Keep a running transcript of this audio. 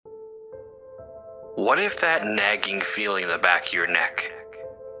What if that nagging feeling in the back of your neck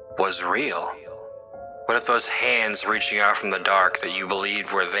was real? What if those hands reaching out from the dark that you believed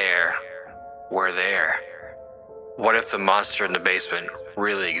were there were there? What if the monster in the basement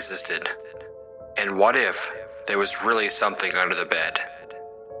really existed? And what if there was really something under the bed?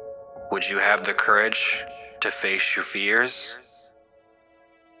 Would you have the courage to face your fears?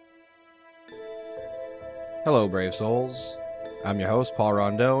 Hello, brave souls. I'm your host, Paul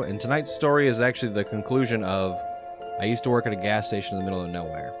Rondeau, and tonight's story is actually the conclusion of I used to work at a gas station in the middle of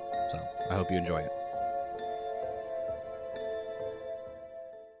nowhere, so I hope you enjoy it.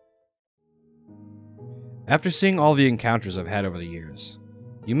 After seeing all the encounters I've had over the years,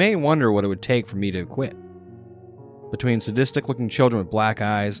 you may wonder what it would take for me to quit. Between sadistic-looking children with black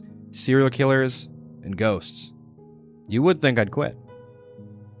eyes, serial killers, and ghosts, you would think I'd quit.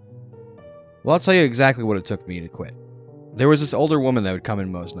 Well, I'll tell you exactly what it took me to quit. There was this older woman that would come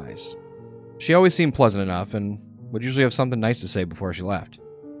in most nights. She always seemed pleasant enough and would usually have something nice to say before she left.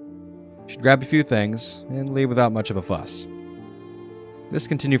 She'd grab a few things and leave without much of a fuss. This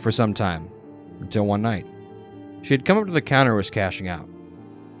continued for some time, until one night. She had come up to the counter and was cashing out.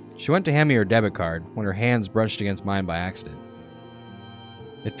 She went to hand me her debit card when her hands brushed against mine by accident.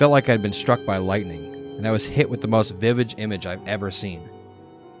 It felt like I'd been struck by lightning, and I was hit with the most vivid image I've ever seen.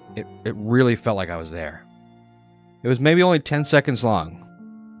 It really felt like I was there. It was maybe only 10 seconds long,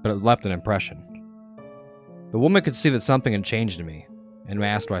 but it left an impression. The woman could see that something had changed in me, and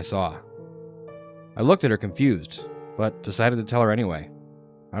asked what I saw. I looked at her confused, but decided to tell her anyway.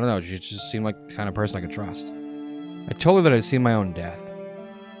 I don't know, she just seemed like the kind of person I could trust. I told her that I'd seen my own death.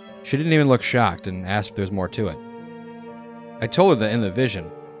 She didn't even look shocked and asked if there was more to it. I told her that in the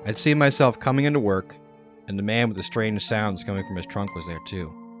vision, I'd seen myself coming into work, and the man with the strange sounds coming from his trunk was there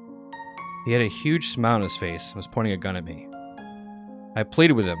too. He had a huge smile on his face and was pointing a gun at me. I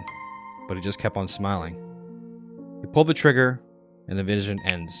pleaded with him, but he just kept on smiling. He pulled the trigger, and the vision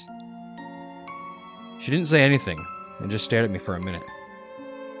ends. She didn't say anything, and just stared at me for a minute.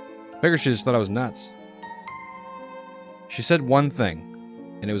 I figured she just thought I was nuts. She said one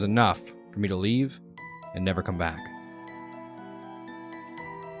thing, and it was enough for me to leave and never come back.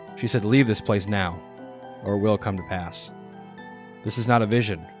 She said, "Leave this place now, or it will come to pass. This is not a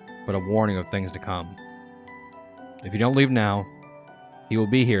vision, but a warning of things to come. If you don't leave now, he will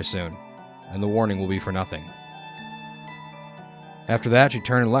be here soon, and the warning will be for nothing." After that, she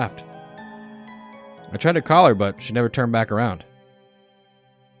turned and left. I tried to call her, but she never turned back around.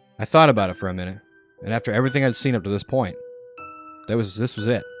 I thought about it for a minute, and after everything I'd seen up to this point, this was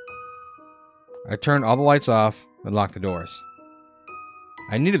it. I turned all the lights off and locked the doors.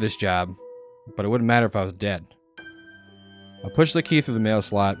 I needed this job, but it wouldn't matter if I was dead. I pushed the key through the mail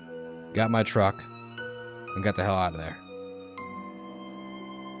slot, got my truck, and got the hell out of there.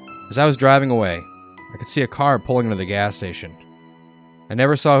 As I was driving away, I could see a car pulling into the gas station. I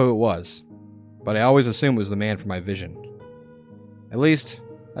never saw who it was, but I always assumed it was the man from my vision. At least,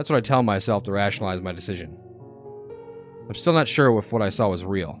 that's what I tell myself to rationalize my decision. I'm still not sure if what I saw was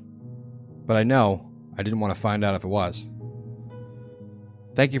real, but I know I didn't want to find out if it was.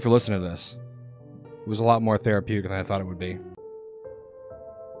 Thank you for listening to this. It was a lot more therapeutic than I thought it would be.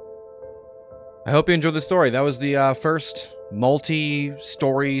 I hope you enjoyed the story. That was the first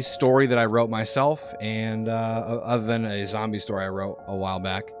multi-story story that I wrote myself, and other than a zombie story I wrote a while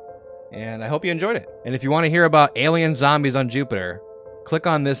back. And I hope you enjoyed it. And if you want to hear about alien zombies on Jupiter, click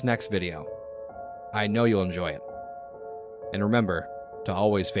on this next video. I know you'll enjoy it. And remember to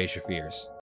always face your fears.